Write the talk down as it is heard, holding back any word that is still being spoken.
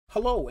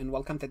Hello and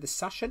welcome to this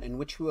session in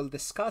which we will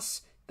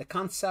discuss the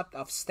concept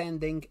of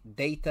standing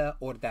data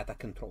or data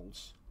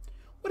controls.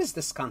 What is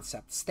this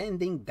concept,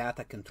 standing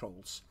data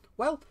controls?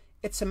 Well,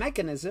 it's a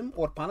mechanism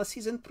or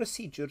policies and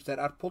procedures that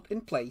are put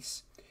in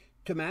place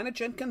to manage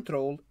and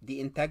control the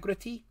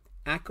integrity,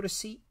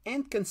 accuracy,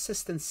 and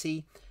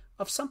consistency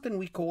of something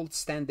we call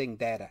standing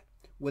data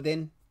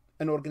within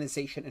an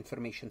organization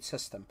information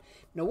system.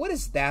 Now, what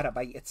is data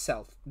by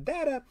itself?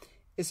 Data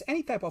is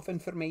any type of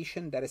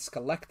information that is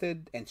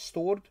collected and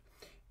stored.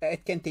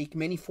 It can take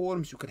many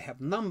forms. You could have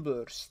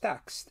numbers,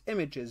 text,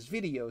 images,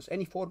 videos,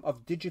 any form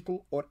of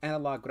digital or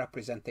analog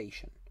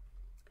representation.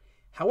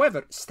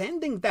 However,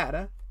 standing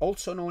data,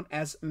 also known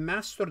as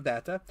master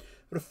data,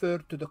 refer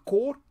to the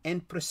core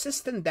and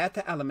persistent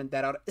data elements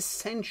that are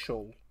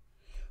essential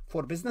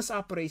for business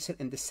operation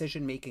and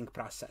decision-making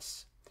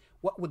process.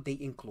 What would they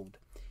include?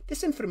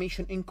 This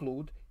information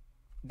include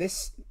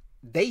this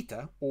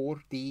data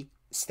or the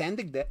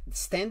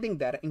standing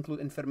data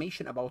include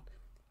information about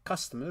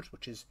customers,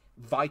 which is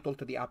vital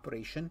to the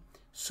operation,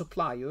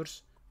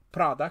 suppliers,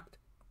 product,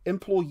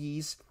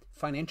 employees,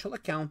 financial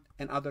account,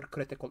 and other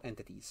critical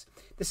entities.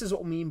 This is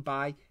what we mean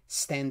by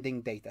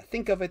standing data.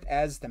 Think of it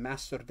as the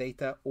master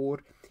data or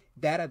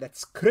data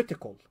that's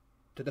critical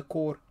to the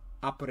core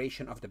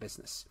operation of the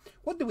business.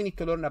 What do we need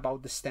to learn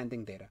about the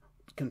standing data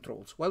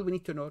controls? Well, we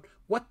need to know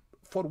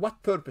for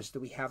what purpose do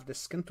we have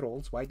these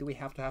controls? Why do we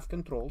have to have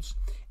controls?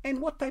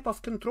 And what type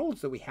of controls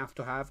do we have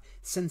to have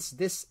since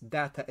this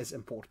data is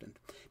important?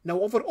 Now,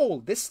 overall,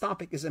 this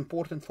topic is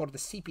important for the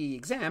CPA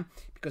exam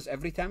because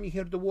every time you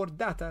hear the word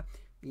data,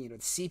 the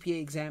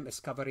CPA exam is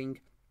covering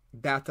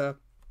data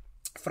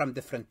from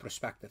different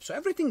perspectives. So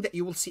everything that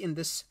you will see in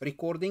this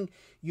recording,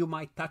 you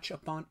might touch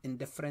upon in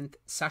different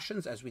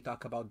sessions as we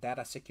talk about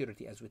data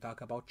security, as we talk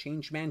about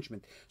change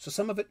management. So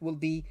some of it will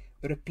be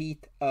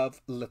repeat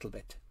of a little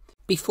bit.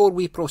 Before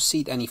we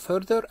proceed any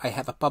further, I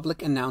have a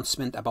public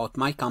announcement about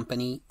my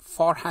company,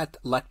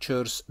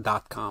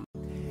 farhatlectures.com.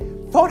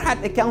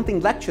 Farhat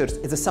Accounting Lectures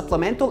is a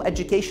supplemental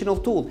educational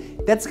tool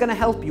that's going to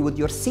help you with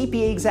your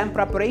CPA exam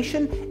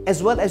preparation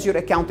as well as your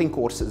accounting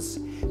courses.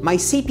 My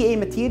CPA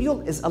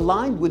material is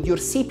aligned with your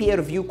CPA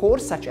review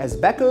course such as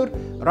Becker,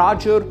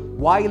 Roger,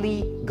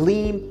 Wiley,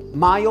 Gleam,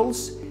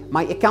 Miles.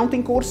 My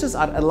accounting courses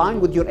are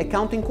aligned with your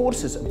accounting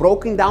courses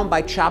broken down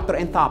by chapter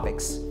and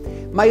topics.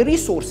 My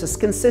resources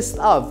consist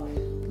of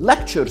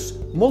lectures,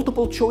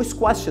 multiple choice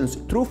questions,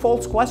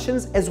 true-false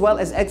questions, as well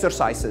as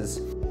exercises.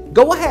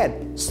 Go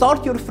ahead,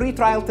 start your free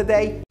trial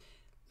today.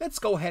 Let's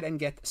go ahead and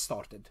get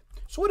started.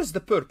 So what is the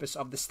purpose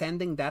of the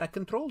standing data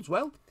controls?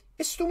 Well,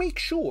 it's to make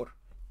sure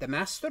the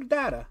master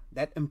data,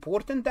 that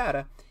important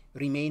data,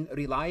 remain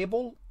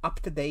reliable,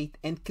 up-to-date,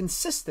 and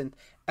consistent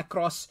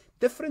across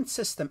different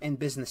system and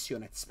business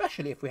units,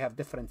 especially if we have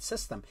different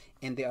system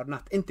and they are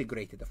not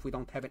integrated. If we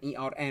don't have an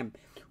ERM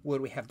where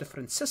we have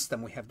different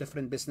system, we have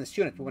different business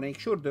units, we want to make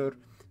sure they're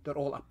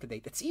all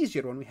up-to-date. It's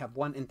easier when we have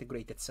one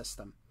integrated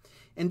system.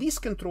 And these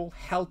controls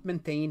help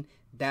maintain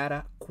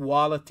data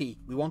quality.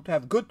 We want to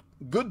have good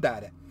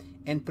data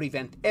and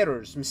prevent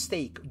errors,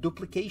 mistake,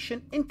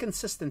 duplication,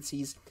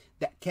 inconsistencies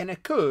that can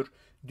occur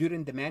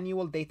during the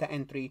manual data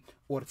entry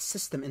or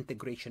system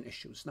integration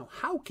issues. Now,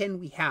 how can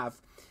we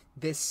have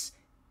this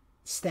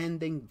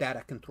standing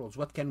data controls?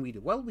 What can we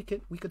do? Well, we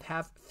could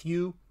have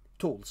few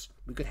tools.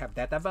 We could have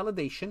data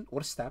validation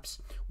or steps.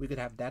 We could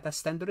have data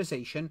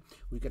standardization.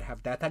 We could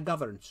have data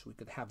governance. We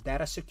could have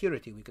data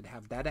security. We could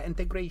have data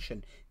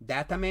integration,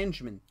 data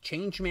management,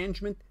 change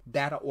management,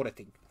 data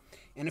auditing.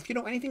 And if you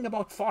know anything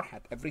about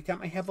Farhat, every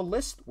time I have a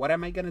list, what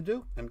am I going to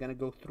do? I'm going to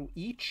go through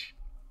each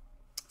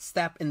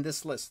step in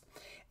this list.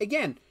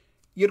 Again,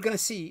 you're going to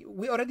see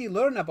we already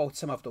learned about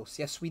some of those.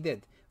 Yes, we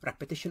did.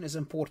 Repetition is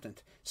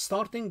important.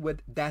 Starting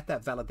with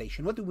data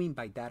validation. What do we mean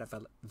by data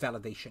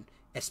validation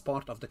as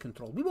part of the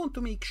control? We want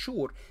to make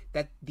sure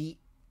that the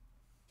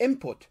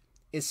input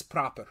is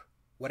proper.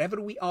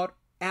 Whatever we are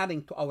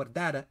adding to our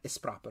data is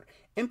proper.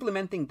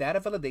 Implementing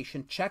data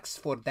validation checks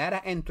for data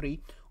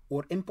entry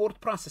or import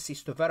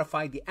processes to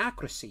verify the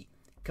accuracy,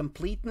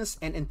 completeness,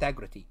 and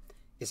integrity.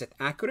 Is it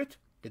accurate?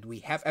 Did we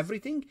have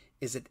everything?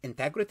 Is it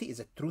integrity? Is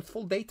it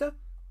truthful data?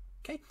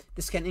 Okay,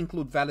 this can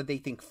include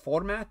validating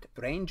format,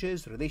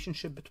 ranges,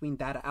 relationship between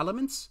data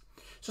elements.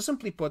 So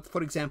simply put,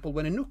 for example,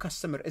 when a new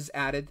customer is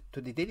added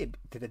to the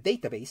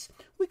database,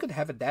 we could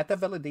have a data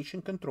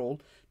validation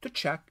control to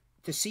check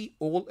to see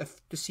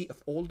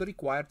if all the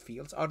required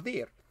fields are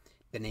there.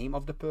 The name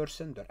of the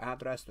person, their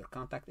address, their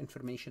contact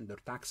information, their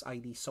tax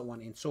ID, so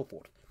on and so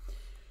forth.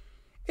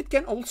 It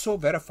can also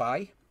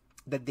verify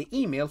that the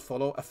email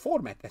follow a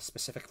format, a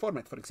specific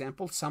format. For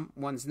example,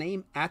 someone's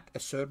name at a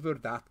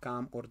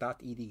server.com or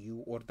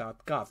 .edu or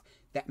 .gov.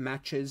 That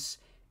matches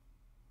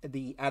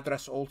the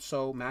address,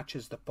 also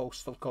matches the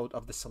postal code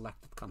of the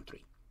selected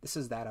country. This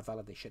is data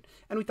validation.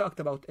 And we talked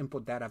about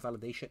input data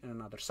validation in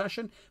another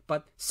session,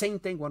 but same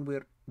thing when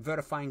we're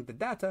verifying the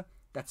data,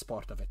 that's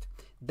part of it.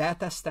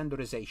 Data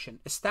standardization,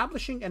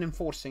 establishing and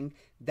enforcing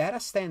data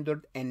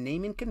standard and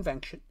naming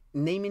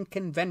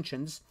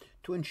conventions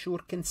to ensure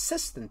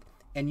consistent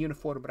and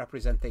uniform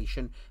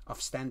representation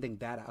of standing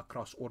data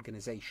across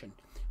organization.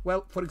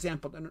 Well, for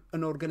example,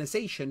 an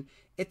organization,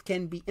 it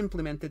can be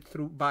implemented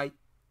through by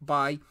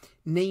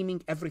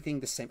naming everything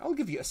the same. I'll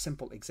give you a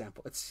simple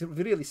example. It's a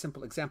really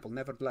simple example.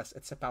 Nevertheless,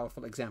 it's a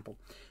powerful example.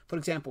 For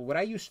example, where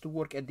I used to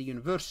work at the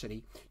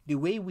university, the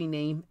way we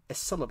name a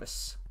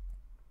syllabus,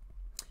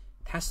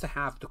 it has to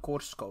have the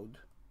course code.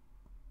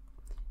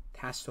 It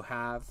has to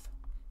have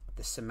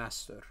the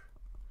semester.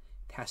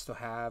 It has to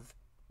have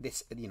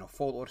this,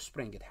 fall or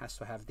spring. It has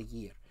to have the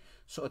year.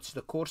 So it's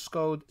the course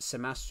code,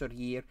 semester,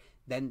 year,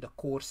 then the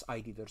course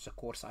ID. There's a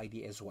course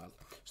ID as well.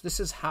 So this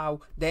is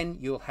how then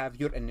you'll have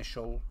your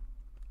initial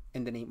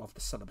in the name of the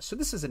syllabus. So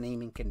this is a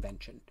naming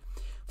convention.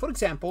 For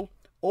example,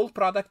 all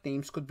product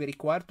names could be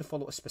required to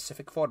follow a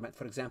specific format.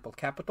 For example,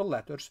 capital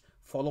letters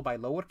followed by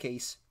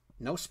lowercase,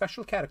 no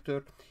special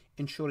character,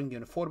 ensuring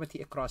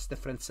uniformity across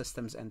different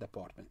systems and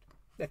departments.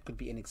 That could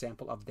be an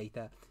example of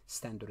data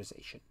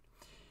standardization.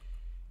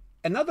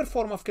 Another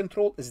form of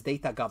control is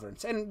data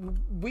governance, and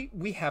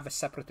we have a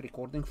separate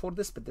recording for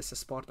this, but this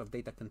is part of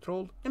data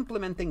control,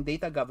 implementing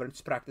data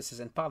governance practices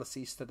and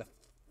policies to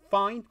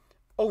define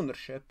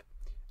ownership,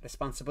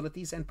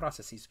 responsibilities, and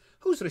processes.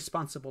 Who's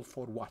responsible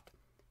for what?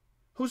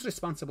 Who's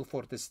responsible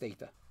for this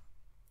data?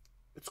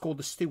 It's called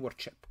the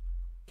stewardship.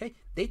 Okay,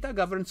 data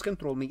governance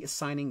control means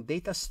assigning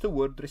data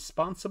steward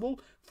responsible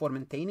for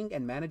maintaining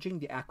and managing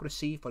the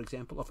accuracy, for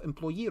example, of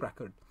employee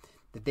record.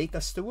 The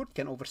data steward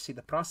can oversee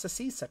the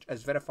processes such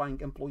as verifying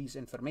employees'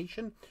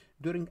 information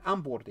during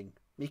onboarding,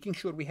 making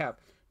sure we have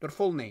their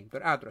full name,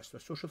 their address,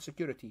 their social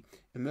security,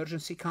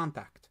 emergency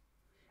contact,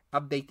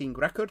 updating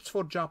records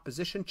for job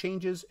position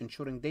changes,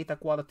 ensuring data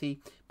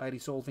quality by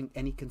resolving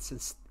any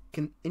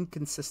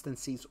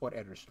inconsistencies or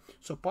errors.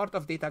 So part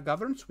of data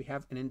governance, we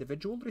have an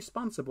individual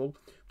responsible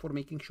for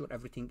making sure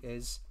everything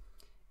is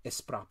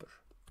proper.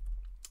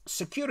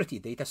 Security,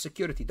 data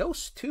security,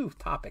 those two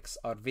topics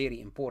are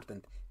very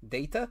important.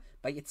 Data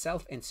by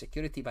itself and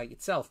security by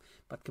itself,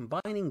 but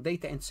combining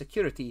data and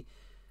security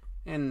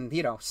and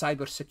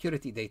cyber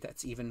security data,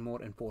 it's even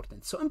more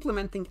important. So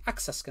implementing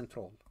access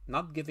control,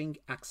 not giving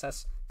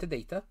access to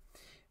data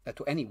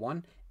to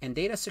anyone, and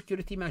data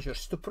security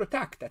measures to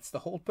protect, that's the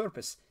whole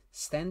purpose,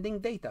 standing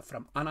data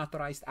from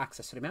unauthorized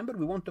access. Remember,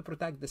 we want to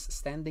protect this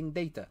standing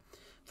data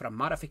from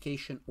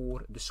modification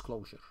or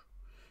disclosure.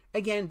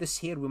 Again, this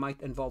here we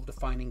might involve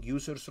defining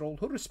user's role,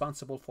 who's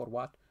responsible for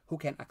what, who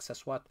can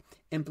access what,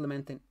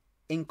 implementing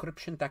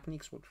encryption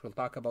techniques, which we'll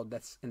talk about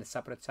that's in a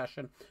separate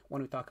session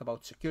when we talk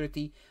about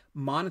security,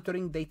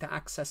 monitoring data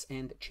access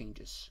and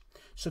changes.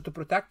 So to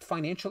protect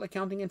financial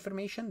accounting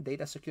information,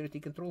 data security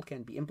control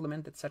can be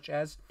implemented such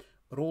as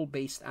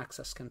role-based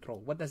access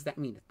control. What does that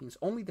mean? It means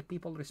only the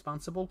people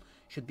responsible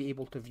should be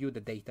able to view the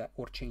data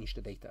or change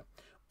the data.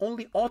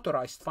 Only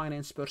authorized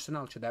finance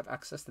personnel should have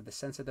access to the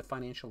sensitive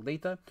financial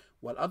data,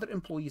 while other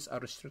employees are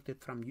restricted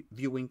from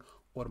viewing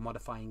or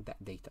modifying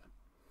that data.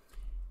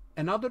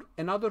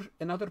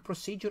 Another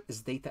procedure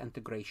is data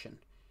integration.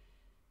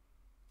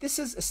 This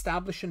is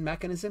establishing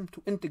mechanism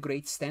to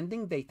integrate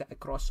standing data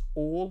across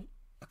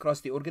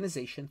the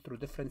organization through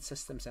different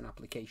systems and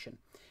application.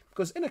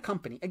 Because in a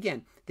company,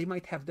 again, they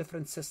might have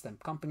different systems.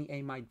 Company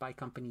A might buy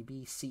company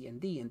B, C, and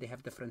D, and they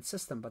have different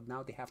systems, but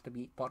now they have to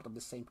be part of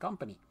the same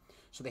company.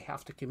 So they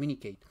have to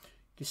communicate.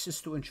 This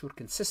is to ensure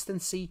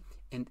consistency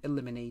and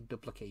eliminate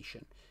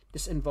duplication.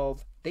 This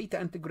involves data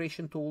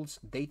integration tools,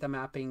 data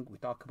mapping, we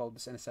talk about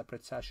this in a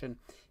separate session,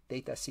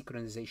 data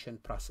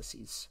synchronization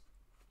processes.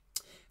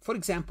 For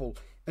example,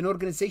 an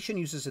organization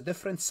uses a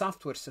different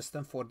software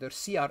system for their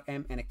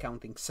CRM and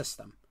accounting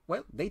system.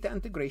 Well, data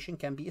integration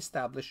can be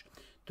established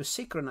to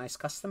synchronize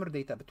customer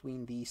data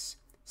between these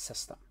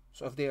systems.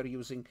 So if they are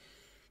using,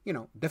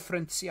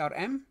 different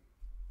CRM,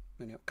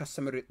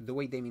 customer, the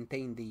way they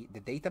maintain the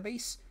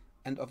database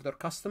and of their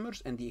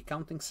customers and the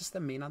accounting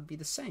system may not be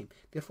the same.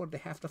 Therefore, they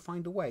have to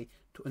find a way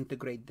to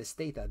integrate this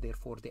data.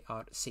 Therefore, they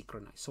are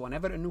synchronized. So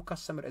whenever a new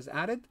customer is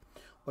added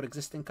or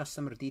existing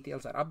customer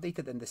details are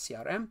updated in the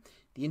CRM,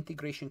 the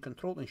integration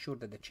control ensures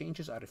that the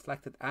changes are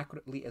reflected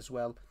accurately as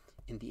well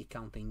in the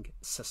accounting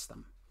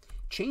system.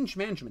 Change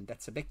management,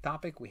 that's a big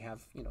topic. We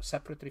have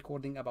separate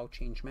recording about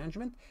change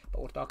management,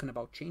 but we're talking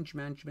about change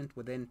management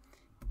within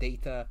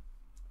data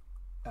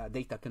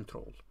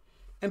control.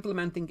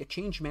 Implementing a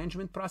change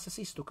management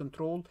processes to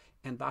control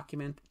and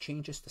document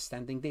changes to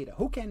standing data.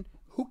 Who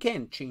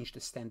can change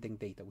the standing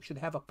data? We should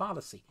have a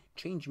policy,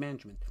 change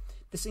management.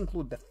 This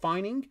includes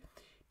defining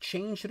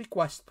change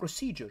request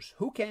procedures.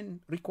 Who can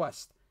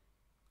request?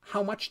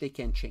 How much they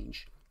can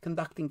change?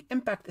 Conducting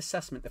impact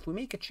assessment. If we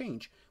make a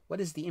change,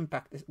 what is the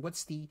impact?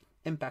 What's the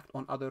impact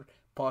on other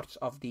parts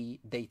of the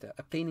data?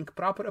 Obtaining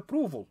proper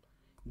approval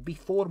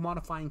before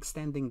modifying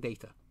standing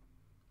data.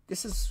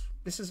 This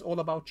is all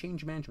about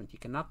change management. You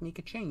cannot make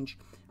a change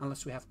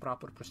unless we have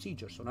proper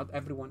procedures. So not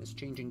everyone is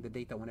changing the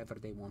data whenever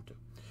they want to.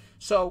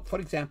 So, for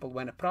example,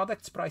 when a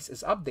product's price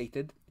is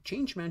updated,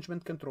 change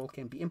management control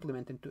can be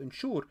implemented to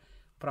ensure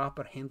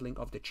proper handling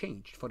of the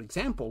change. For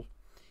example,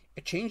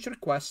 a change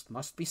request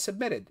must be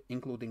submitted,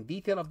 including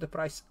detail of the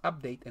price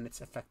update and its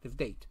effective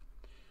date.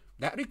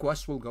 That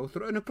request will go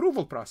through an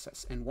approval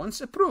process, and once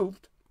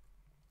approved,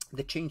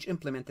 the change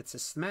implemented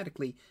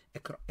systematically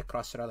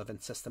across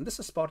relevant system.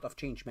 This is part of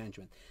change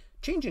management.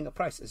 Changing a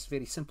price is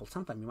very simple.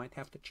 Sometimes you might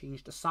have to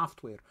change the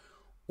software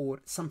or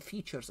some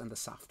features in the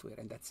software,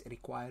 and that's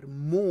require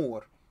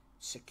more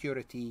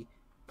security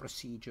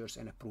procedures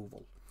and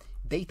approval.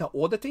 Data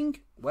auditing,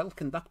 well,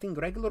 conducting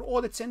regular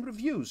audits and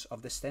reviews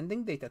of the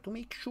standing data to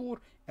make sure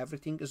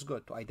everything is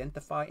good, to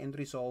identify and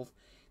resolve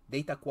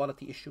data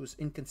quality issues,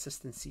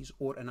 inconsistencies,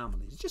 or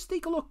anomalies. Just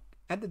take a look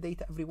at the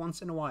data every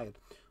once in a while.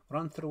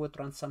 Run through it,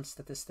 run some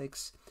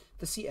statistics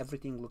to see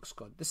everything looks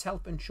good. This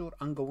helps ensure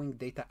ongoing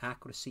data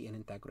accuracy and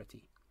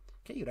integrity.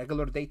 Okay,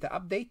 regular data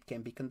update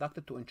can be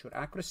conducted to ensure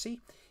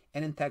accuracy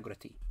and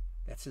integrity.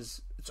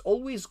 It's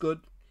always good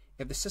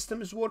if the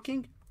system is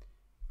working.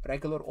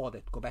 Regular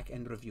audit, go back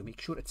and review, make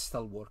sure it's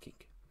still working.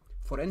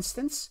 For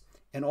instance,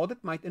 an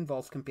audit might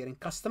involve comparing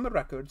customer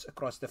records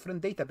across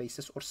different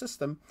databases or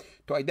systems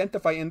to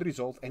identify and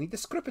resolve any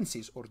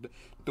discrepancies or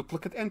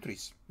duplicate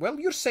entries. Well,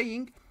 you're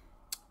saying,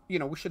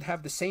 we should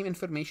have the same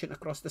information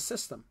across the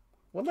system.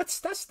 Well, let's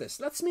test this.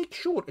 Let's make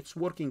sure it's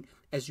working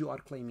as you are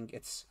claiming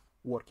it's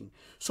working.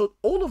 So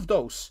all of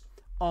those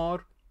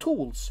are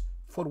tools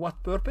for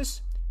what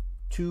purpose?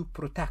 To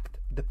protect.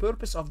 The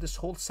purpose of this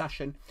whole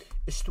session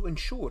is to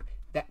ensure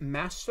that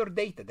master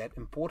data, that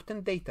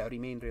important data,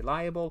 remain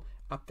reliable,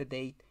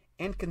 up-to-date,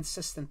 and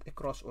consistent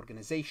across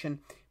organization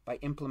by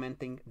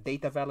implementing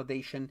data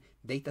validation,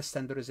 data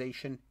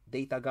standardization,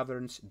 data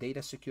governance,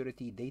 data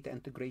security, data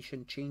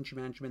integration, change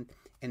management,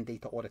 and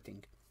data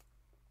auditing.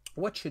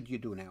 What should you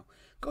do now?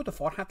 Go to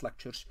Farhat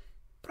Lectures,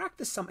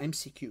 practice some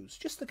MCQs,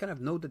 just to kind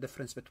of know the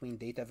difference between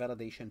data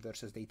validation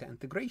versus data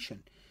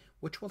integration,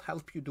 which will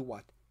help you do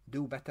what?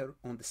 Do better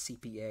on the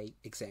CPA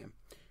exam.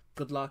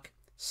 Good luck,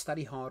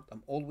 study hard,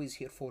 I'm always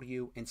here for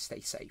you, and stay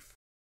safe.